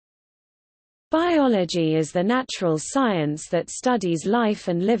Biology is the natural science that studies life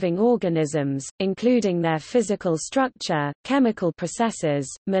and living organisms, including their physical structure, chemical processes,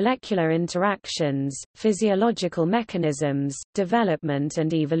 molecular interactions, physiological mechanisms, development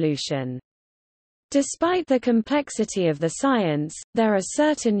and evolution. Despite the complexity of the science, there are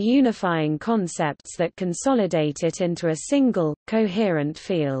certain unifying concepts that consolidate it into a single, coherent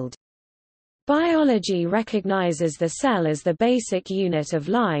field. Biology recognizes the cell as the basic unit of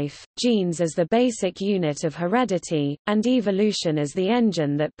life, genes as the basic unit of heredity, and evolution as the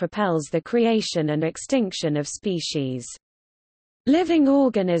engine that propels the creation and extinction of species. Living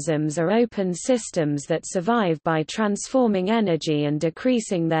organisms are open systems that survive by transforming energy and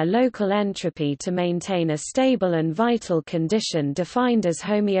decreasing their local entropy to maintain a stable and vital condition defined as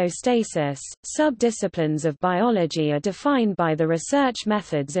homeostasis. Subdisciplines of biology are defined by the research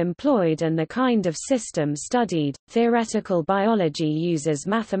methods employed and the kind of system studied. Theoretical biology uses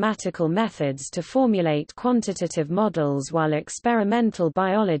mathematical methods to formulate quantitative models, while experimental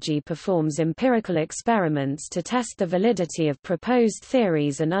biology performs empirical experiments to test the validity of proposed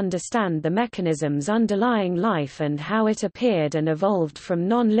theories and understand the mechanisms underlying life and how it appeared and evolved from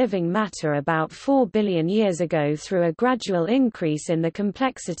non-living matter about 4 billion years ago through a gradual increase in the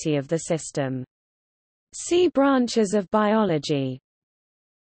complexity of the system. See branches of biology.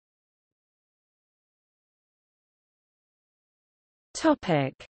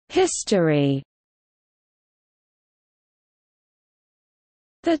 History.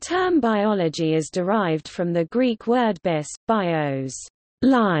 The term biology is derived from the Greek word bis, bios,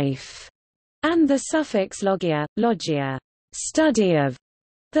 life, and the suffix logia, logia, study of.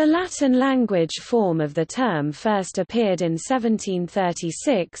 The Latin language form of the term first appeared in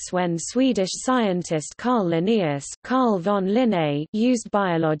 1736 when Swedish scientist Carl Linnaeus Carl von Linné used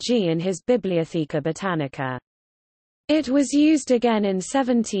biology in his Bibliotheca Botanica. It was used again in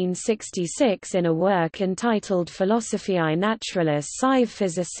 1766 in a work entitled Philosophiae Naturalis sive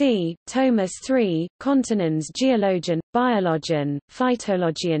Physici, Thomas III, Continens Geologian, Biologian,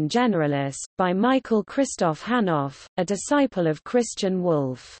 Phytologian Generalis, by Michael Christoph Hannoff, a disciple of Christian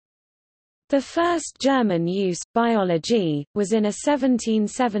Wolff. The first German use, biology, was in a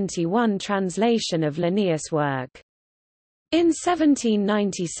 1771 translation of Linnaeus' work. In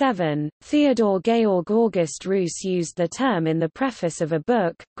 1797, Theodor Georg August Roos used the term in the preface of a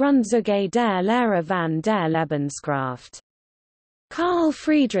book, Grundzüge der Lehre van der Lebenskraft. Carl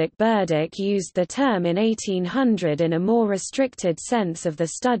Friedrich Burdick used the term in 1800 in a more restricted sense of the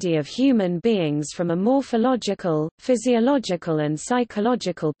study of human beings from a morphological, physiological and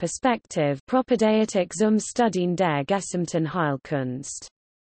psychological perspective, Propaedeutik zum Studien der gesamten Heilkunst.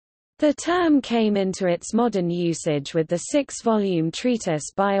 The term came into its modern usage with the 6-volume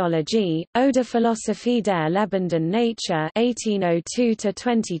treatise Biologie, oder Philosophie der lebenden Natur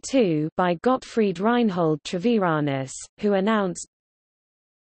 1802–22 by Gottfried Reinhold Treviranus, who announced,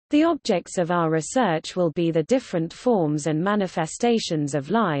 "The objects of our research will be the different forms and manifestations of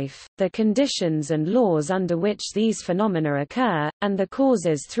life, the conditions and laws under which these phenomena occur, and the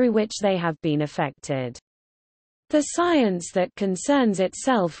causes through which they have been affected. The science that concerns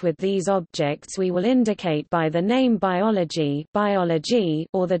itself with these objects we will indicate by the name biology,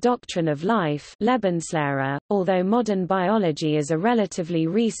 or the doctrine of life, Lebenslehre. Although modern biology is a relatively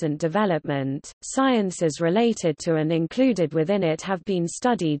recent development, sciences related to and included within it have been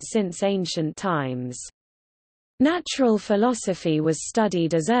studied since ancient times. Natural philosophy was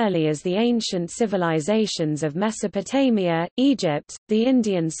studied as early as the ancient civilizations of Mesopotamia, Egypt, the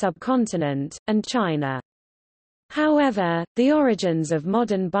Indian subcontinent, and China. However, the origins of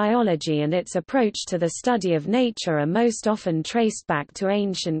modern biology and its approach to the study of nature are most often traced back to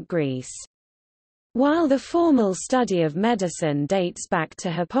ancient Greece. While the formal study of medicine dates back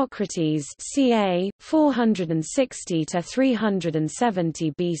to Hippocrates ca.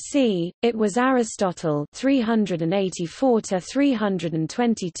 460–370 BC, it was Aristotle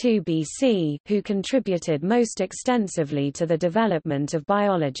 384–322 BC who contributed most extensively to the development of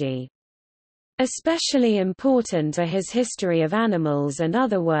biology. Especially important are his History of Animals and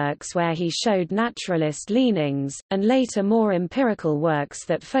other works where he showed naturalist leanings, and later more empirical works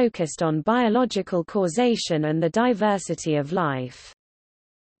that focused on biological causation and the diversity of life.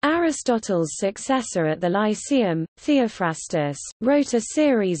 Aristotle's successor at the Lyceum, Theophrastus, wrote a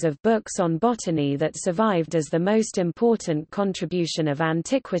series of books on botany that survived as the most important contribution of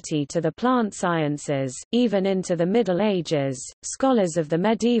antiquity to the plant sciences, even into the Middle Ages. Scholars of the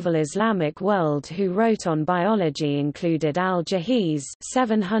medieval Islamic world who wrote on biology included Al-Jahiz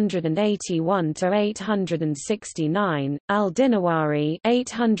 (781–869), Al-Dinawari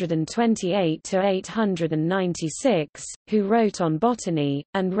 (828–896), who wrote on botany,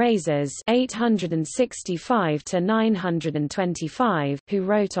 and Ray Frazers (865–925), who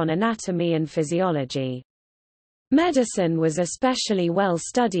wrote on anatomy and physiology. Medicine was especially well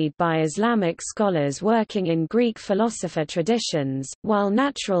studied by Islamic scholars working in Greek philosopher traditions, while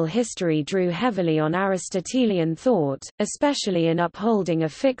natural history drew heavily on Aristotelian thought, especially in upholding a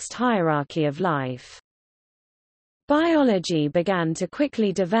fixed hierarchy of life. Biology began to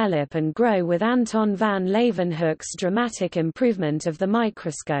quickly develop and grow with Anton van Leeuwenhoek's dramatic improvement of the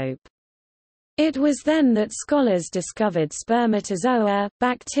microscope. It was then that scholars discovered spermatozoa,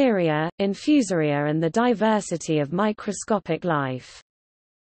 bacteria, infusoria and the diversity of microscopic life.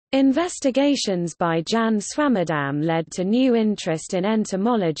 Investigations by Jan Swammerdam led to new interest in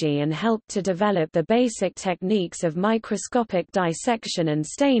entomology and helped to develop the basic techniques of microscopic dissection and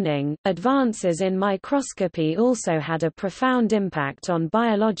staining. Advances in microscopy also had a profound impact on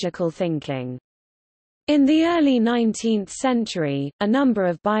biological thinking. In the early 19th century, a number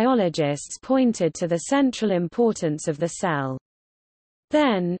of biologists pointed to the central importance of the cell.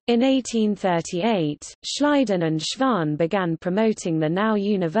 Then, in 1838, Schleiden and Schwann began promoting the now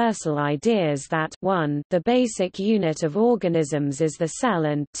universal ideas that 1, the basic unit of organisms is the cell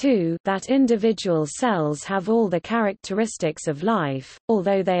and 2, that individual cells have all the characteristics of life,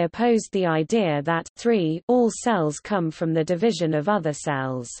 although they opposed the idea that 3, all cells come from the division of other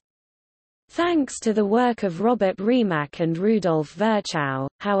cells. Thanks to the work of Robert Remak and Rudolf Virchow,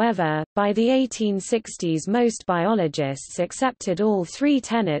 however, by the 1860s most biologists accepted all three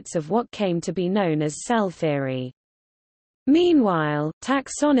tenets of what came to be known as cell theory. Meanwhile,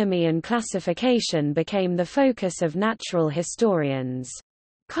 taxonomy and classification became the focus of natural historians.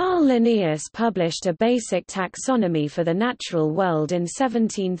 Carl Linnaeus published a basic taxonomy for the natural world in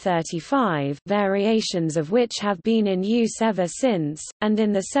 1735, variations of which have been in use ever since, and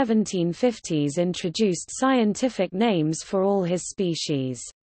in the 1750s introduced scientific names for all his species.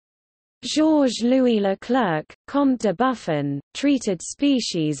 Georges-Louis Leclerc, Comte de Buffon, treated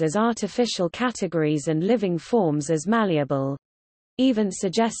species as artificial categories and living forms as malleable—even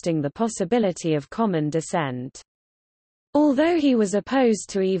suggesting the possibility of common descent. Although he was opposed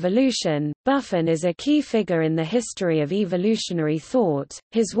to evolution, Buffon is a key figure in the history of evolutionary thought.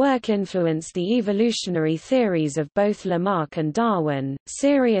 His work influenced the evolutionary theories of both Lamarck and Darwin.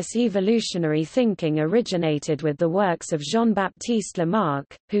 Serious evolutionary thinking originated with the works of Jean-Baptiste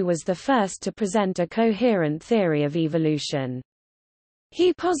Lamarck, who was the first to present a coherent theory of evolution.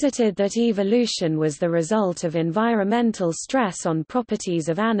 He posited that evolution was the result of environmental stress on properties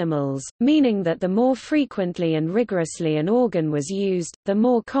of animals, meaning that the more frequently and rigorously an organ was used, the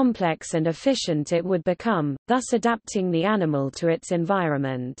more complex and efficient it would become, thus adapting the animal to its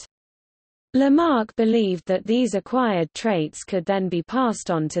environment. Lamarck believed that these acquired traits could then be passed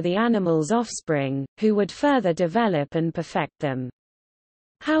on to the animal's offspring, who would further develop and perfect them.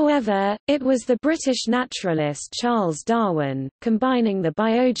 However, it was the British naturalist Charles Darwin, combining the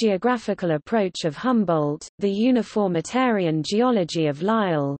biogeographical approach of Humboldt, the uniformitarian geology of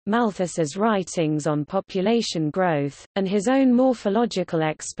Lyell, Malthus's writings on population growth, and his own morphological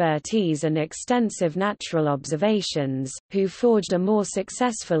expertise and extensive natural observations, who forged a more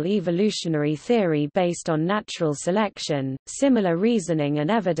successful evolutionary theory based on natural selection. Similar reasoning and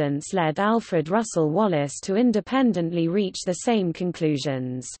evidence led Alfred Russel Wallace to independently reach the same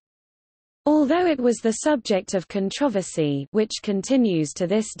conclusions. Although it was the subject of controversy, which continues to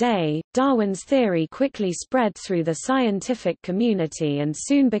this day, Darwin's theory quickly spread through the scientific community and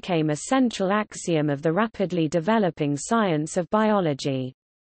soon became a central axiom of the rapidly developing science of biology.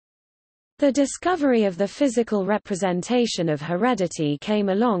 The discovery of the physical representation of heredity came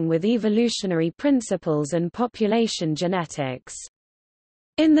along with evolutionary principles and population genetics.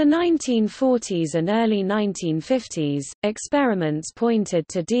 In the 1940s and early 1950s, experiments pointed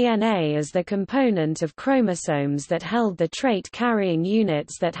to DNA as the component of chromosomes that held the trait-carrying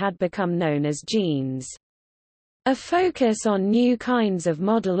units that had become known as genes. A focus on new kinds of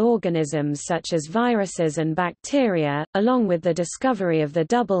model organisms such as viruses and bacteria, along with the discovery of the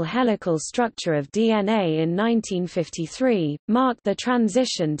double helical structure of DNA in 1953, marked the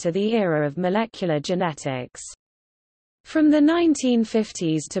transition to the era of molecular genetics. From the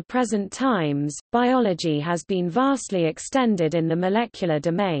 1950s to present times, biology has been vastly extended in the molecular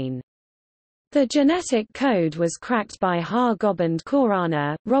domain. The genetic code was cracked by Har-Gobind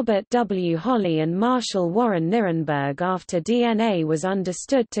Khorana, Robert W. Holley and Marshall Warren Nirenberg after DNA was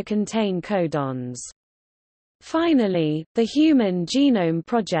understood to contain codons. Finally, the Human Genome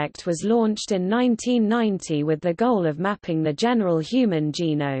Project was launched in 1990 with the goal of mapping the general human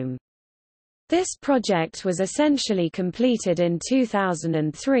genome. This project was essentially completed in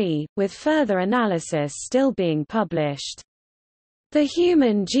 2003, with further analysis still being published. The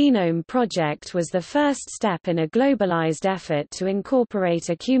Human Genome Project was the first step in a globalized effort to incorporate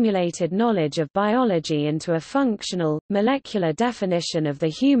accumulated knowledge of biology into a functional, molecular definition of the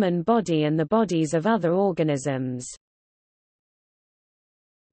human body and the bodies of other organisms.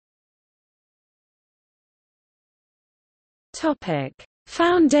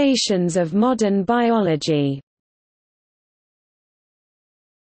 Foundations of modern biology.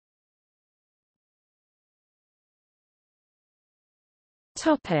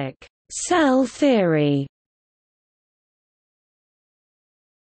 Cell theory.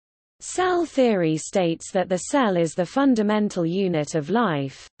 Cell theory states that the cell is the fundamental unit of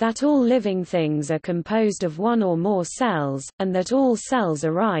life, that all living things are composed of one or more cells, and that all cells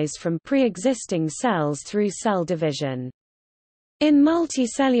arise from pre-existing cells through cell division. In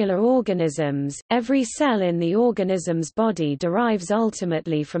multicellular organisms, every cell in the organism's body derives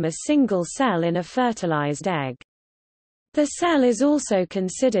ultimately from a single cell in a fertilized egg. The cell is also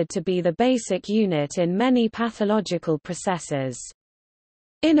considered to be the basic unit in many pathological processes.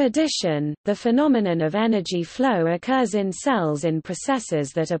 In addition, the phenomenon of energy flow occurs in cells in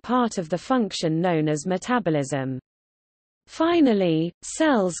processes that are part of the function known as metabolism. Finally,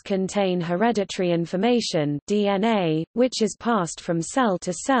 cells contain hereditary information (DNA), which is passed from cell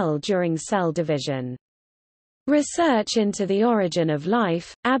to cell during cell division. Research into the origin of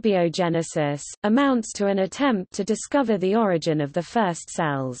life, abiogenesis, amounts to an attempt to discover the origin of the first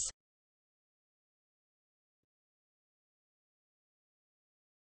cells.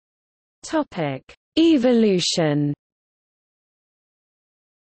 Evolution.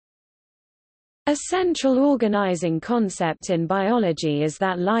 A central organizing concept in biology is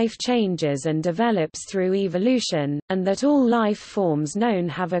that life changes and develops through evolution, and that all life forms known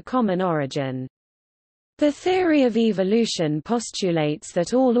have a common origin. The theory of evolution postulates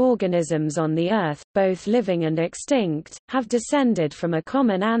that all organisms on the Earth, both living and extinct, have descended from a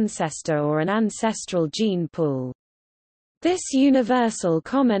common ancestor or an ancestral gene pool. This universal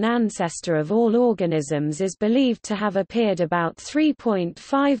common ancestor of all organisms is believed to have appeared about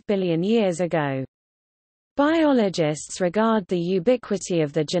 3.5 billion years ago. Biologists regard the ubiquity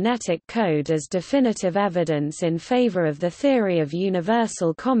of the genetic code as definitive evidence in favor of the theory of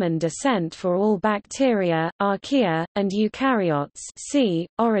universal common descent for all bacteria, archaea, and eukaryotes. See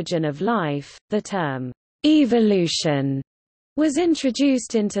Origin of Life. The term evolution was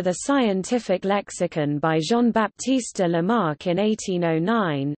introduced into the scientific lexicon by Jean-Baptiste Lamarck in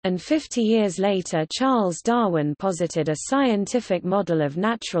 1809, and 50 years later Charles Darwin posited a scientific model of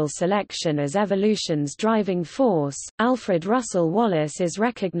natural selection as evolution's driving force. Alfred Russel Wallace is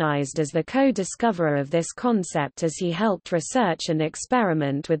recognized as the co-discoverer of this concept as he helped research and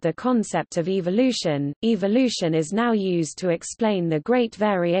experiment with the concept of evolution. Evolution is now used to explain the great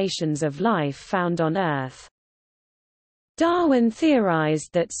variations of life found on Earth. Darwin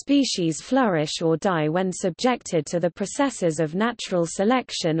theorized that species flourish or die when subjected to the processes of natural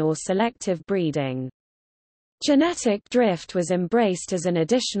selection or selective breeding. Genetic drift was embraced as an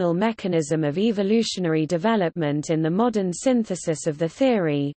additional mechanism of evolutionary development in the modern synthesis of the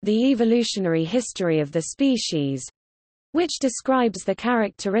theory, the evolutionary history of the species, which describes the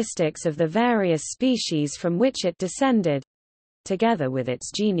characteristics of the various species from which it descended, together with its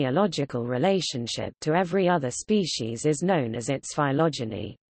genealogical relationship to every other species, is known as its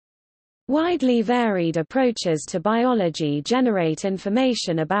phylogeny. Widely varied approaches to biology generate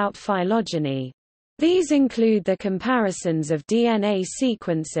information about phylogeny. These include the comparisons of DNA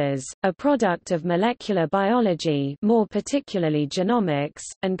sequences, a product of molecular biology, more particularly genomics,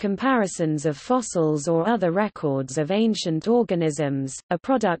 and comparisons of fossils or other records of ancient organisms, a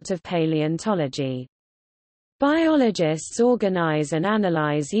product of paleontology. Biologists organize and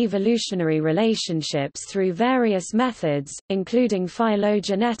analyze evolutionary relationships through various methods, including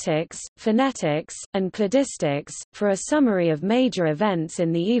phylogenetics, phonetics, and cladistics. For a summary of major events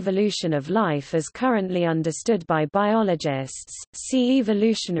in the evolution of life as currently understood by biologists, see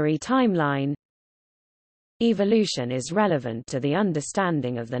evolutionary timeline. Evolution is relevant to the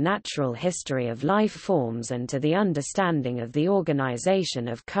understanding of the natural history of life forms and to the understanding of the organization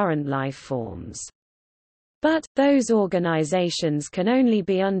of current life forms. But, those organizations can only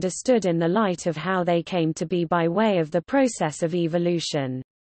be understood in the light of how they came to be by way of the process of evolution.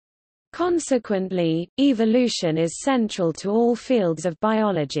 Consequently, evolution is central to all fields of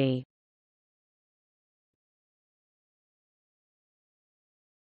biology.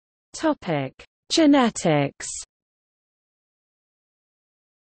 Genetics.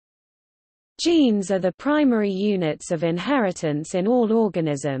 Genes are the primary units of inheritance in all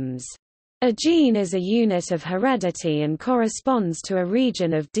organisms. A gene is a unit of heredity and corresponds to a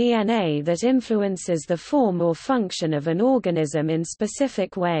region of DNA that influences the form or function of an organism in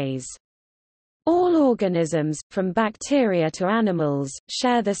specific ways. All organisms, from bacteria to animals,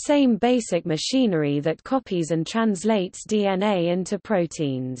 share the same basic machinery that copies and translates DNA into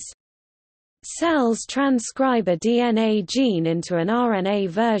proteins. Cells transcribe a DNA gene into an RNA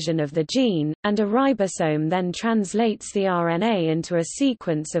version of the gene, and a ribosome then translates the RNA into a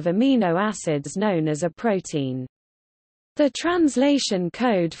sequence of amino acids known as a protein. The translation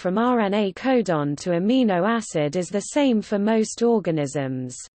code from RNA codon to amino acid is the same for most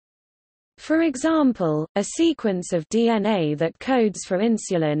organisms. For example, a sequence of DNA that codes for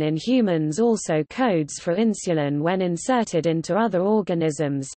insulin in humans also codes for insulin when inserted into other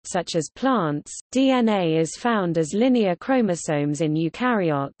organisms, such as plants. DNA is found as linear chromosomes in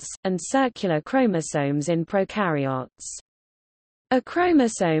eukaryotes, and circular chromosomes in prokaryotes. A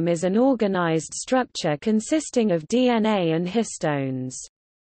chromosome is an organized structure consisting of DNA and histones.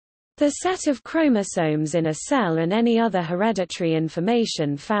 The set of chromosomes in a cell and any other hereditary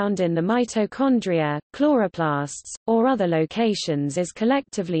information found in the mitochondria, chloroplasts, or other locations is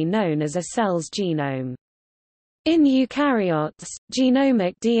collectively known as a cell's genome. In eukaryotes,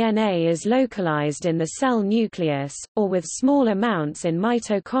 genomic DNA is localized in the cell nucleus, or with small amounts in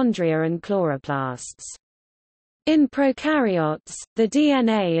mitochondria and chloroplasts. In prokaryotes, the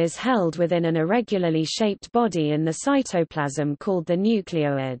DNA is held within an irregularly shaped body in the cytoplasm called the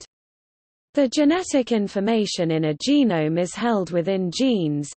nucleoid. The genetic information in a genome is held within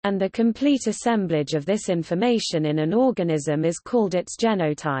genes, and the complete assemblage of this information in an organism is called its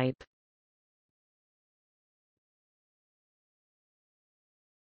genotype.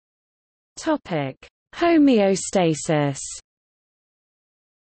 Homeostasis.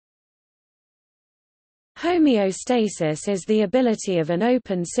 Homeostasis is the ability of an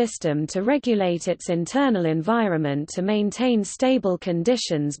open system to regulate its internal environment to maintain stable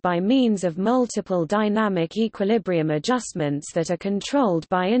conditions by means of multiple dynamic equilibrium adjustments that are controlled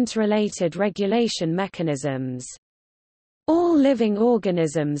by interrelated regulation mechanisms. All living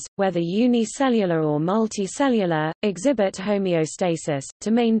organisms, whether unicellular or multicellular, exhibit homeostasis.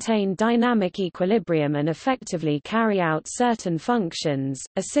 To maintain dynamic equilibrium and effectively carry out certain functions,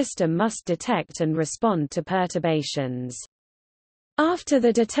 a system must detect and respond to perturbations. After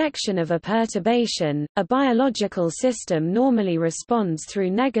the detection of a perturbation, a biological system normally responds through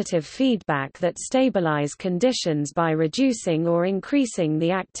negative feedback that stabilize conditions by reducing or increasing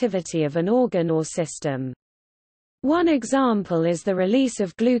the activity of an organ or system. One example is the release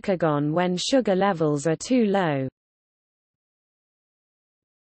of glucagon when sugar levels are too low.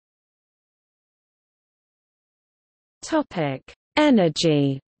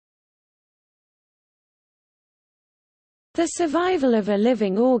 Energy. The survival of a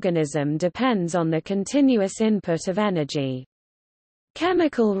living organism depends on the continuous input of energy.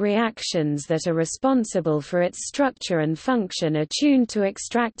 Chemical reactions that are responsible for its structure and function are tuned to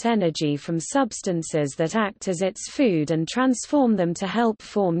extract energy from substances that act as its food and transform them to help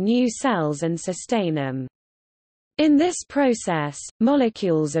form new cells and sustain them. In this process,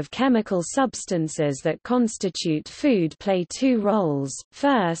 molecules of chemical substances that constitute food play two roles.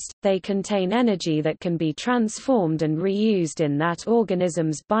 First, they contain energy that can be transformed and reused in that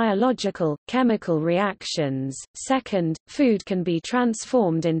organism's biological, chemical reactions. Second, food can be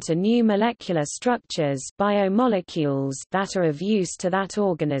transformed into new molecular structures, biomolecules, that are of use to that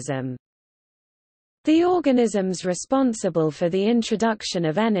organism. The organisms responsible for the introduction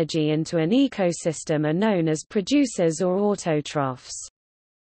of energy into an ecosystem are known as producers or autotrophs.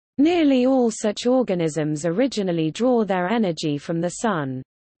 Nearly all such organisms originally draw their energy from the sun.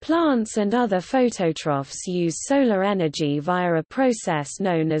 Plants and other phototrophs use solar energy via a process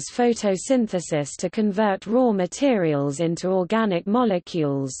known as photosynthesis to convert raw materials into organic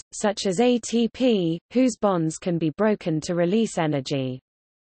molecules, such as ATP, whose bonds can be broken to release energy.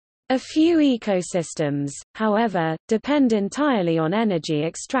 A few ecosystems, however, depend entirely on energy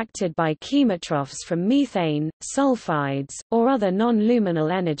extracted by chemotrophs from methane, sulfides, or other non-luminal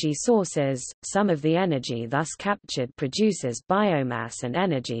energy sources. Some of the energy thus captured produces biomass and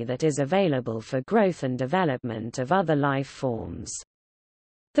energy that is available for growth and development of other life forms.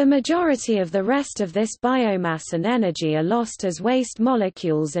 The majority of the rest of this biomass and energy are lost as waste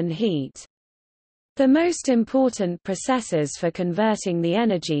molecules and heat. The most important processes for converting the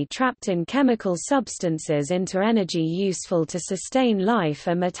energy trapped in chemical substances into energy useful to sustain life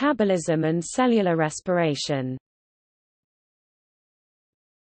are metabolism and cellular respiration.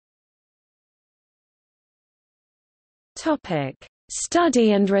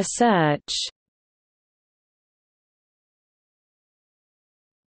 Study and research.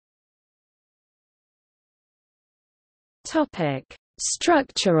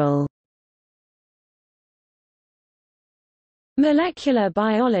 Structural. Molecular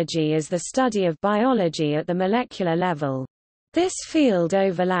biology is the study of biology at the molecular level. This field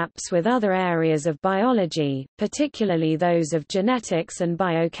overlaps with other areas of biology, particularly those of genetics and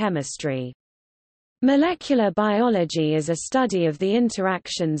biochemistry. Molecular biology is a study of the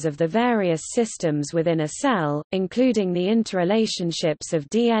interactions of the various systems within a cell, including the interrelationships of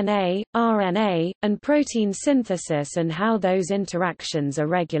DNA, RNA, and protein synthesis and how those interactions are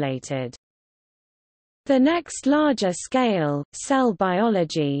regulated. The next larger scale, cell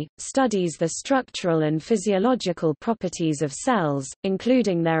biology, studies the structural and physiological properties of cells,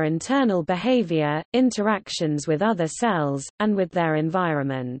 including their internal behavior, interactions with other cells, and with their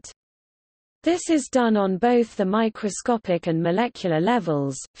environment. This is done on both the microscopic and molecular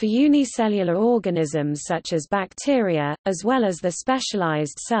levels, for unicellular organisms such as bacteria, as well as the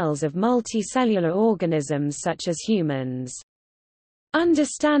specialized cells of multicellular organisms such as humans.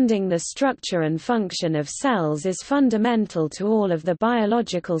 Understanding the structure and function of cells is fundamental to all of the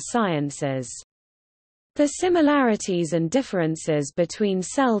biological sciences. The similarities and differences between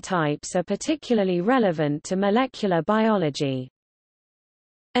cell types are particularly relevant to molecular biology.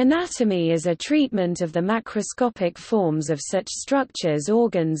 Anatomy is a treatment of the macroscopic forms of such structures,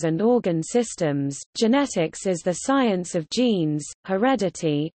 organs and organ systems. Genetics is the science of genes,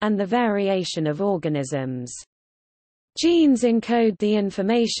 heredity, and the variation of organisms. Genes encode the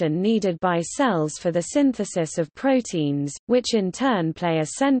information needed by cells for the synthesis of proteins, which in turn play a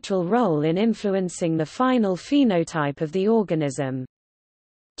central role in influencing the final phenotype of the organism.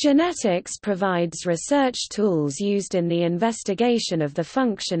 Genetics provides research tools used in the investigation of the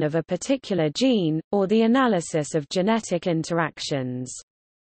function of a particular gene, or the analysis of genetic interactions.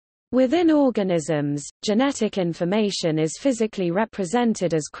 Within organisms, genetic information is physically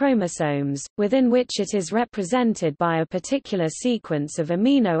represented as chromosomes, within which it is represented by a particular sequence of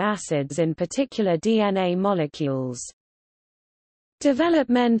amino acids in particular DNA molecules.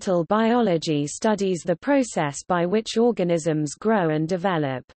 Developmental biology studies the process by which organisms grow and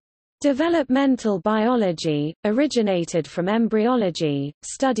develop. Developmental biology, originated from embryology,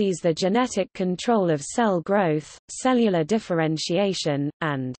 studies the genetic control of cell growth, cellular differentiation,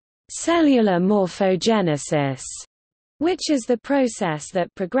 and cellular morphogenesis, which is the process that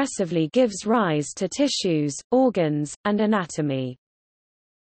progressively gives rise to tissues, organs, and anatomy.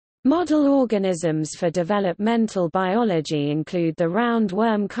 Model organisms for developmental biology include the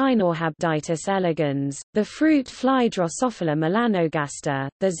roundworm Caenorhabditis elegans, the fruit fly Drosophila melanogaster,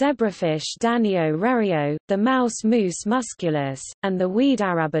 the zebrafish Danio rerio, the mouse Mus musculus, and the weed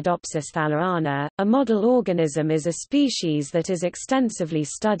Arabidopsis thaliana. A model organism is a species that is extensively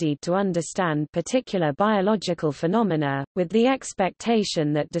studied to understand particular biological phenomena, with the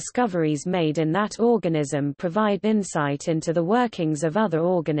expectation that discoveries made in that organism provide insight into the workings of other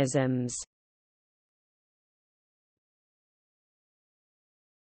organisms.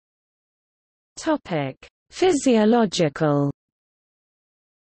 Physiological.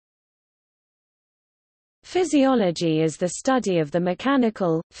 Physiology is the study of the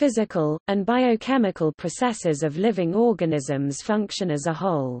mechanical, physical, and biochemical processes of living organisms' function as a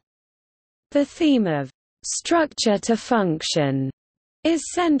whole. The theme of structure to function is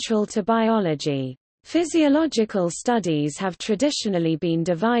central to biology. Physiological studies have traditionally been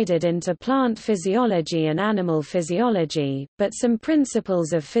divided into plant physiology and animal physiology, but some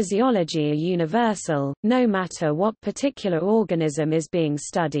principles of physiology are universal, no matter what particular organism is being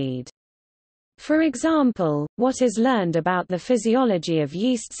studied. For example, what is learned about the physiology of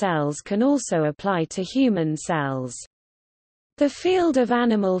yeast cells can also apply to human cells. The field of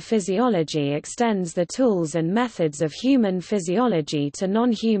animal physiology extends the tools and methods of human physiology to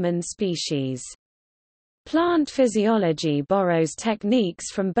non-human species. Plant physiology borrows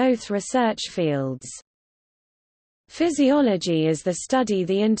techniques from both research fields. Physiology is the study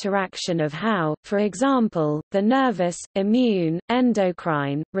the interaction of how, for example, the nervous, immune,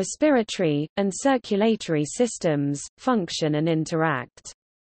 endocrine, respiratory, and circulatory systems, function and interact.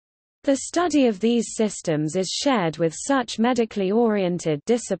 The study of these systems is shared with such medically oriented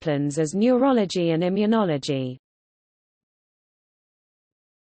disciplines as neurology and immunology.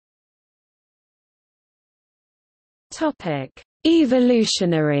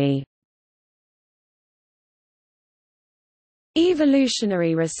 Evolutionary.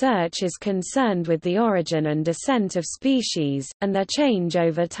 Evolutionary research is concerned with the origin and descent of species, and their change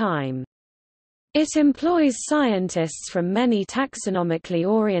over time. It employs scientists from many taxonomically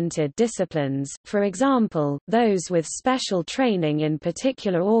oriented disciplines, for example, those with special training in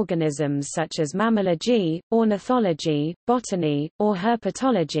particular organisms such as mammalogy, ornithology, botany, or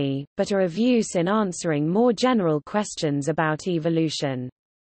herpetology, but are of use in answering more general questions about evolution.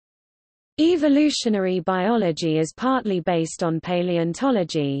 Evolutionary biology is partly based on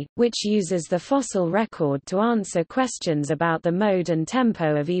paleontology, which uses the fossil record to answer questions about the mode and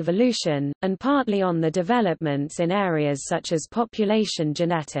tempo of evolution, and partly on the developments in areas such as population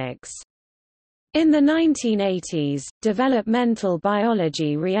genetics. In the 1980s, developmental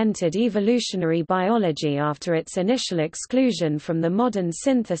biology re-entered evolutionary biology after its initial exclusion from the modern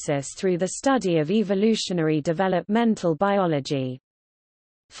synthesis through the study of evolutionary developmental biology.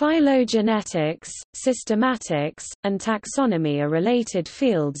 Phylogenetics, systematics, and taxonomy are related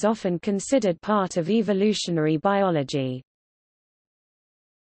fields often considered part of evolutionary biology.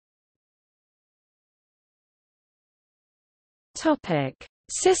 Topic: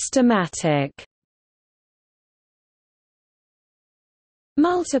 Systematic.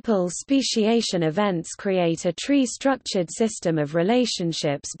 Multiple speciation events create a tree-structured system of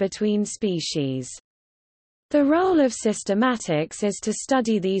relationships between species. The role of systematics is to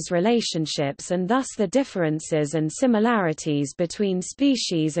study these relationships and thus the differences and similarities between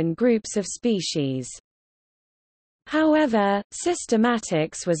species and groups of species. However,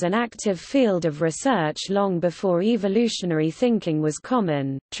 systematics was an active field of research long before evolutionary thinking was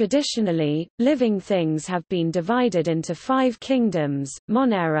common. Traditionally, living things have been divided into 5 kingdoms: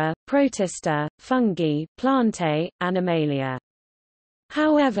 Monera, Protista, Fungi, Plantae, Animalia.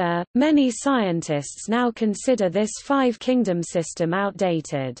 However, many scientists now consider this 5-kingdom system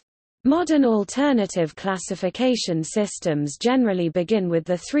outdated. Modern alternative classification systems generally begin with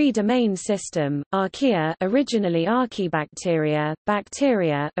the 3-domain system: archaea, originally archaebacteria,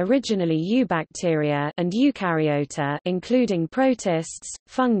 bacteria, originally eubacteria, and eukaryota, including protists,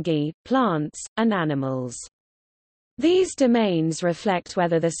 fungi, plants, and animals. These domains reflect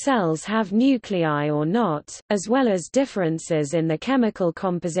whether the cells have nuclei or not, as well as differences in the chemical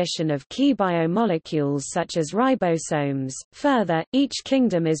composition of key biomolecules such as ribosomes. Further, each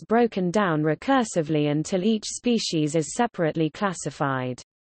kingdom is broken down recursively until each species is separately classified.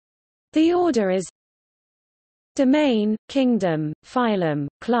 The order is domain, kingdom, phylum,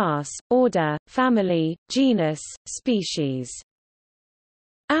 class, order, family, genus, species.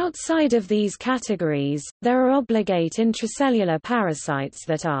 Outside of these categories, there are obligate intracellular parasites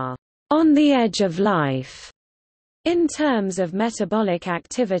that are on the edge of life in terms of metabolic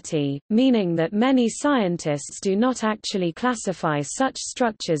activity, meaning that many scientists do not actually classify such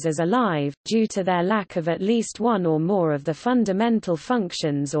structures as alive, due to their lack of at least one or more of the fundamental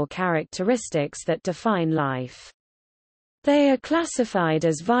functions or characteristics that define life. They are classified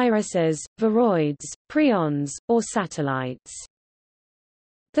as viruses, viroids, prions, or satellites.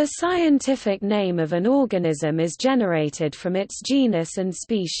 The scientific name of an organism is generated from its genus and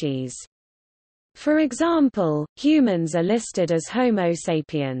species. For example, humans are listed as Homo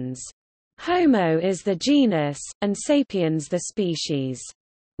sapiens. Homo is the genus, and sapiens the species.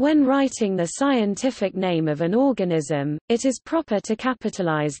 When writing the scientific name of an organism, it is proper to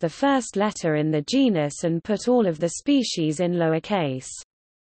capitalize the first letter in the genus and put all of the species in lowercase.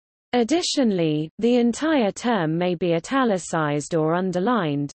 Additionally, the entire term may be italicized or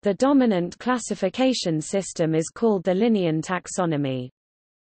underlined. The dominant classification system is called the Linnean taxonomy.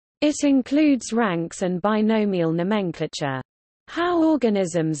 It includes ranks and binomial nomenclature. How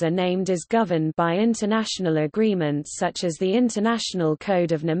organisms are named is governed by international agreements such as the International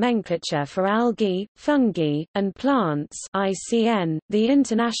Code of Nomenclature for Algae, Fungi, and Plants (ICN), the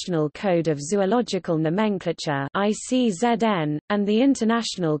International Code of Zoological Nomenclature (ICZN), and the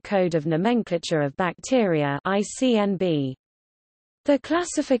International Code of Nomenclature of Bacteria (ICNB). The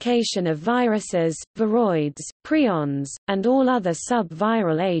classification of viruses, viroids, prions, and all other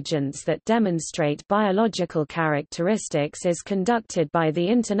sub-viral agents that demonstrate biological characteristics is conducted by the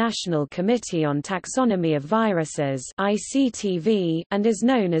International Committee on Taxonomy of Viruses (ICTV) and is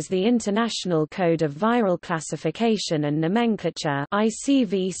known as the International Code of Viral Classification and Nomenclature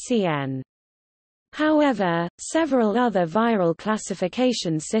 (ICVCN). However, several other viral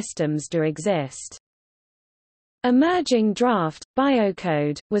classification systems do exist. Emerging Draft,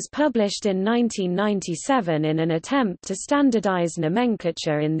 Biocode, was published in 1997 in an attempt to standardize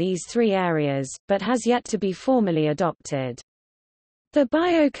nomenclature in these 3 areas, but has yet to be formally adopted. The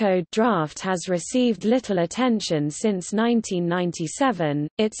Biocode draft has received little attention since 1997,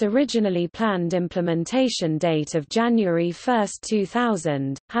 its originally planned implementation date of January 1,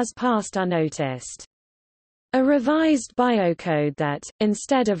 2000, has passed unnoticed. A revised biocode that,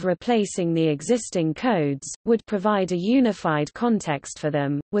 instead of replacing the existing codes, would provide a unified context for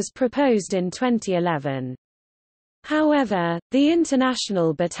them, was proposed in 2011. However, the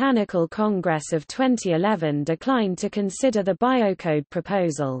International Botanical Congress of 2011 declined to consider the biocode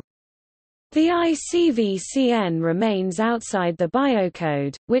proposal. The ICV-CN remains outside the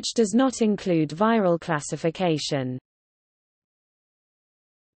biocode, which does not include viral classification.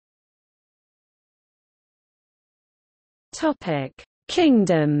 Topic: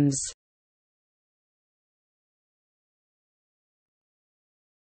 Kingdoms.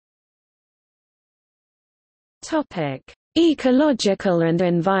 Topic: Ecological and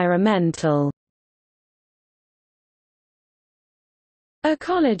environmental.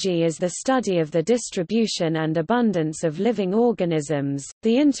 Ecology is the study of the distribution and abundance of living organisms,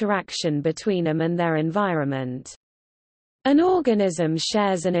 the interaction between them and their environment. An organism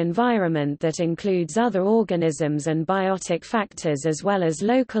shares an environment that includes other organisms and biotic factors as well as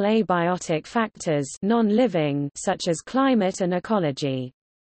local abiotic factors non-living such as climate and ecology.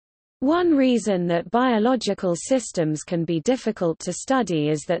 One reason that biological systems can be difficult to study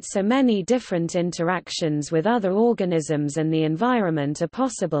is that so many different interactions with other organisms and the environment are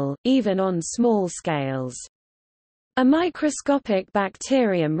possible, even on small scales. A microscopic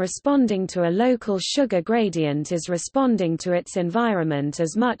bacterium responding to a local sugar gradient is responding to its environment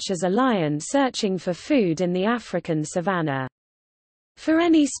as much as a lion searching for food in the African savanna. For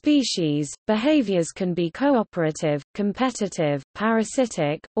any species, behaviors can be cooperative, competitive,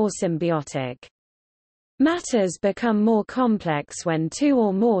 parasitic, or symbiotic. Matters become more complex when two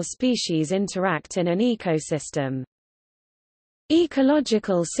or more species interact in an ecosystem.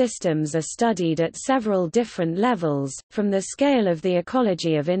 Ecological systems are studied at several different levels, from the scale of the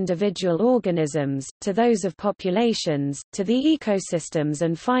ecology of individual organisms, to those of populations, to the ecosystems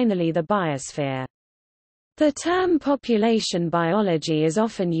and finally the biosphere. The term population biology is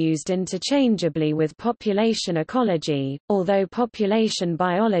often used interchangeably with population ecology, although population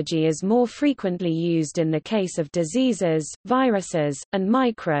biology is more frequently used in the case of diseases, viruses, and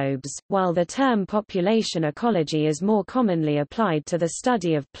microbes, while the term population ecology is more commonly applied to the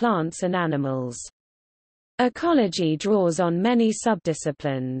study of plants and animals. Ecology draws on many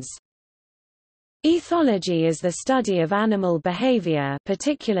subdisciplines. Ethology is the study of animal behavior,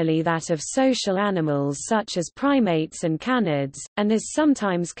 particularly that of social animals such as primates and canids, and is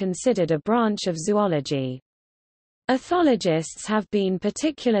sometimes considered a branch of zoology. Ethologists have been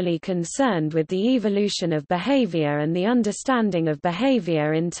particularly concerned with the evolution of behavior and the understanding of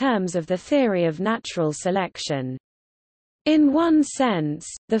behavior in terms of the theory of natural selection. In one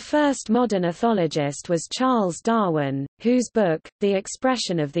sense, the first modern ethologist was Charles Darwin, whose book, The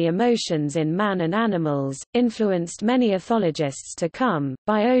Expression of the Emotions in Man and Animals, influenced many ethologists to come.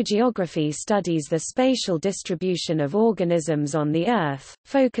 Biogeography studies the spatial distribution of organisms on the Earth,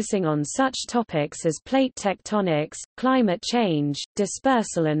 focusing on such topics as plate tectonics, climate change,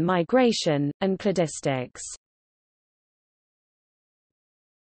 dispersal and migration, and cladistics.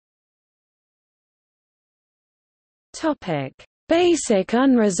 Topic: Basic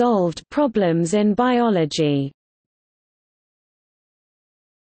unresolved problems in biology.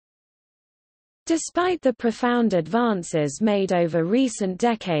 Despite the profound advances made over recent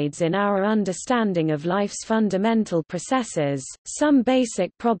decades in our understanding of life's fundamental processes, some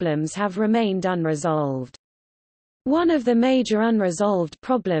basic problems have remained unresolved. One of the major unresolved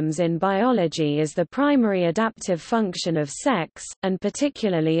problems in biology is the primary adaptive function of sex, and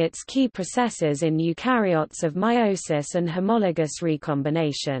particularly its key processes in eukaryotes of meiosis and homologous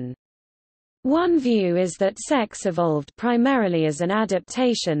recombination. One view is that sex evolved primarily as an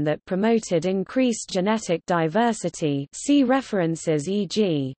adaptation that promoted increased genetic diversity, see references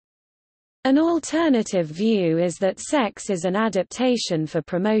e.g. An alternative view is that sex is an adaptation for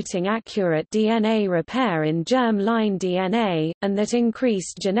promoting accurate DNA repair in germ-line DNA, and that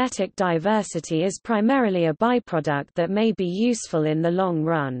increased genetic diversity is primarily a byproduct that may be useful in the long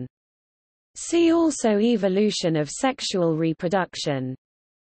run. See also evolution of sexual reproduction.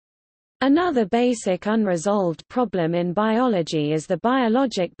 Another basic unresolved problem in biology is the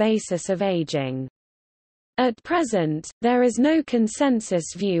biologic basis of aging. At present, there is no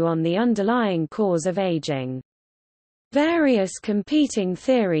consensus view on the underlying cause of aging. Various competing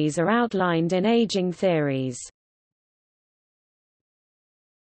theories are outlined in aging theories.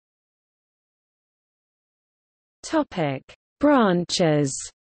 Topic: Branches.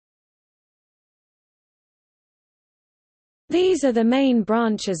 These are the main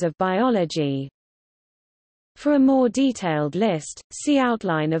branches of biology. For a more detailed list, see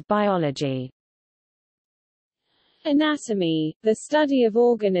Outline of biology. Anatomy, the study of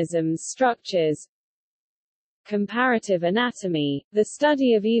organisms' structures. Comparative anatomy, the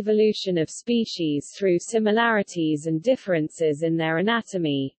study of evolution of species through similarities and differences in their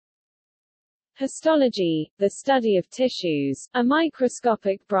anatomy. Histology, the study of tissues, a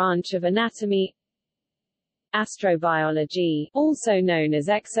microscopic branch of anatomy. Astrobiology, also known as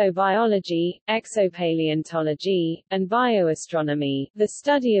exobiology, exopaleontology, and bioastronomy, the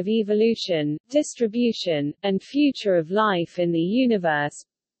study of evolution, distribution, and future of life in the universe.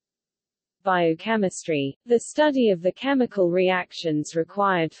 Biochemistry, the study of the chemical reactions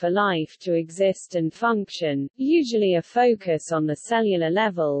required for life to exist and function, usually a focus on the cellular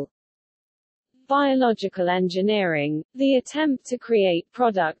level. Biological engineering, the attempt to create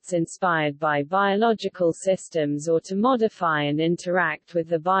products inspired by biological systems or to modify and interact with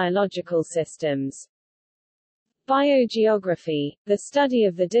the biological systems. Biogeography, the study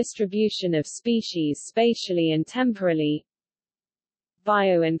of the distribution of species spatially and temporally.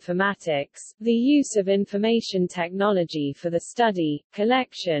 Bioinformatics, the use of information technology for the study,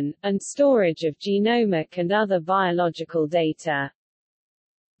 collection, and storage of genomic and other biological data.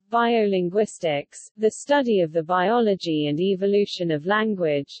 Biolinguistics, the study of the biology and evolution of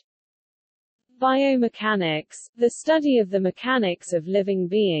language. Biomechanics, the study of the mechanics of living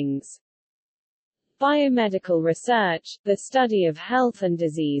beings. Biomedical research, the study of health and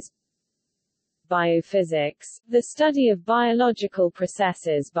disease. Biophysics, the study of biological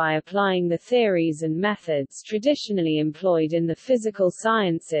processes by applying the theories and methods traditionally employed in the physical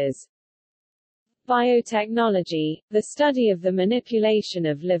sciences. Biotechnology, the study of the manipulation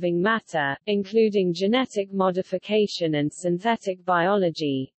of living matter, including genetic modification and synthetic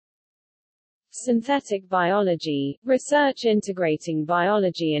biology. Synthetic biology, research integrating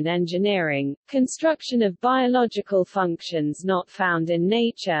biology and engineering, construction of biological functions not found in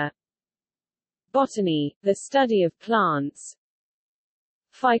nature. Botany, the study of plants.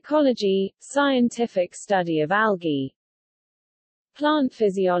 Phycology, scientific study of algae. Plant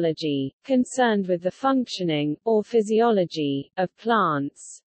physiology, concerned with the functioning, or physiology, of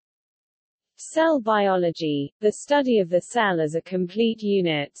plants. Cell biology, the study of the cell as a complete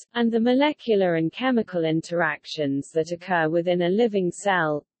unit, and the molecular and chemical interactions that occur within a living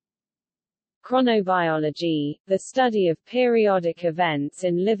cell. Chronobiology, the study of periodic events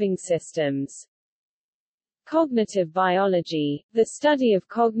in living systems. Cognitive biology, the study of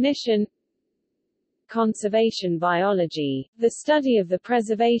cognition. Conservation biology, the study of the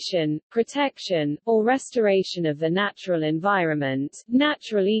preservation, protection, or restoration of the natural environment,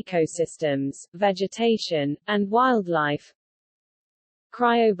 natural ecosystems, vegetation, and wildlife.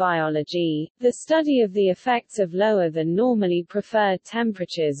 Cryobiology, the study of the effects of lower than normally preferred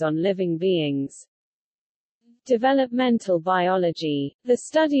temperatures on living beings. Developmental biology, the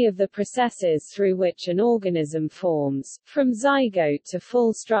study of the processes through which an organism forms, from zygote to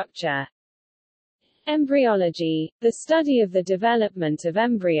full structure. Embryology, the study of the development of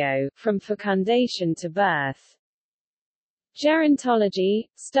embryo, from fecundation to birth. Gerontology,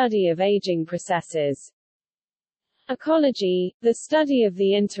 study of aging processes. Ecology, the study of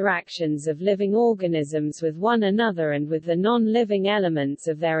the interactions of living organisms with one another and with the non-living elements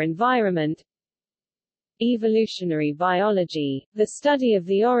of their environment. Evolutionary biology, the study of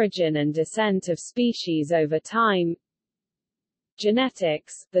the origin and descent of species over time.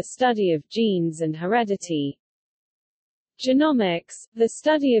 Genetics, the study of genes and heredity. Genomics, the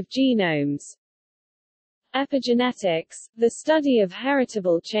study of genomes. Epigenetics, the study of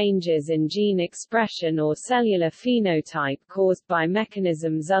heritable changes in gene expression or cellular phenotype caused by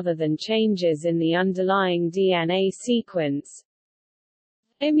mechanisms other than changes in the underlying DNA sequence.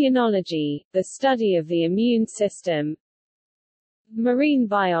 Immunology, the study of the immune system. Marine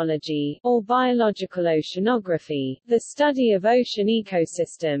biology, or biological oceanography, the study of ocean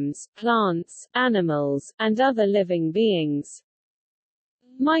ecosystems, plants, animals, and other living beings.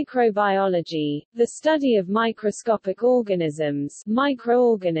 Microbiology, the study of microscopic organisms,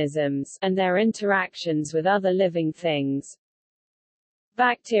 microorganisms, and their interactions with other living things.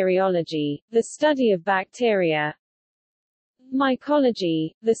 Bacteriology, the study of bacteria.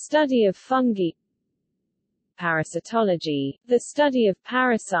 Mycology, the study of fungi. Parasitology, the study of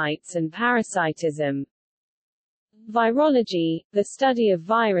parasites and parasitism. Virology, the study of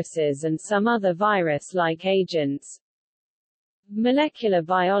viruses and some other virus-like agents. Molecular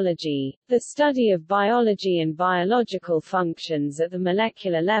biology, the study of biology and biological functions at the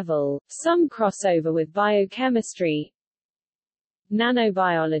molecular level, some crossover with biochemistry.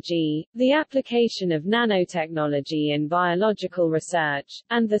 Nanobiology, the application of nanotechnology in biological research,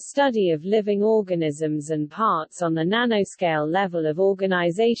 and the study of living organisms and parts on the nanoscale level of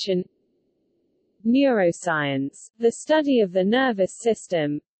organization. Neuroscience, the study of the nervous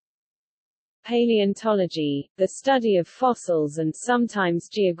system. Paleontology, the study of fossils and sometimes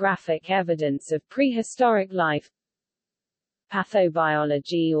geographic evidence of prehistoric life.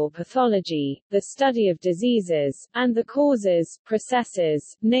 Pathobiology or pathology, the study of diseases, and the causes,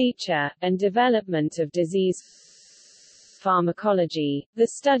 processes, nature, and development of disease. Pharmacology, the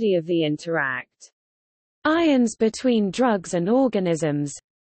study of the interactions between drugs and organisms.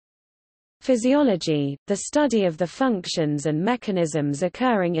 Physiology, the study of the functions and mechanisms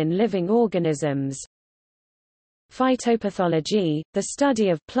occurring in living organisms. Phytopathology, the study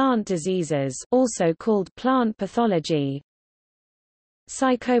of plant diseases, also called plant pathology.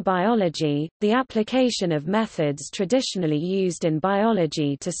 Psychobiology, the application of methods traditionally used in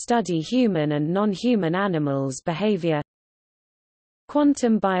biology to study human and non-human animals' behavior.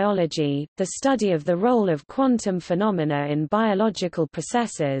 Quantum biology, the study of the role of quantum phenomena in biological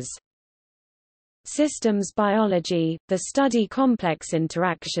processes. Systems biology, the study complex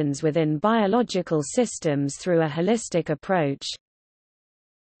interactions within biological systems through a holistic approach.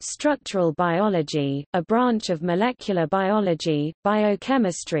 Structural biology, a branch of molecular biology,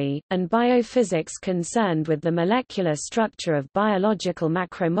 biochemistry, and biophysics concerned with the molecular structure of biological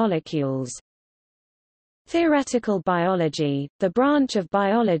macromolecules. Theoretical biology, the branch of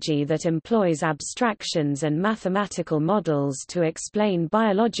biology that employs abstractions and mathematical models to explain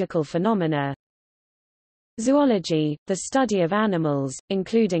biological phenomena. Zoology, the study of animals,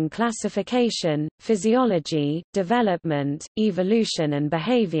 including classification, physiology, development, evolution and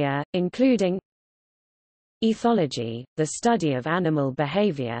behavior, including ethology, the study of animal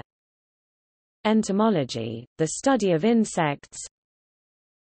behavior. Entomology, the study of insects.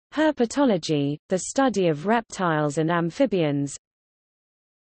 Herpetology, the study of reptiles and amphibians.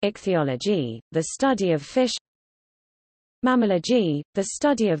 Ichthyology, the study of fish. Mammalogy, the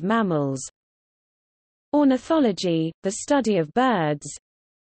study of mammals. Ornithology, the study of birds.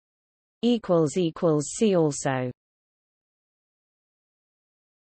 See also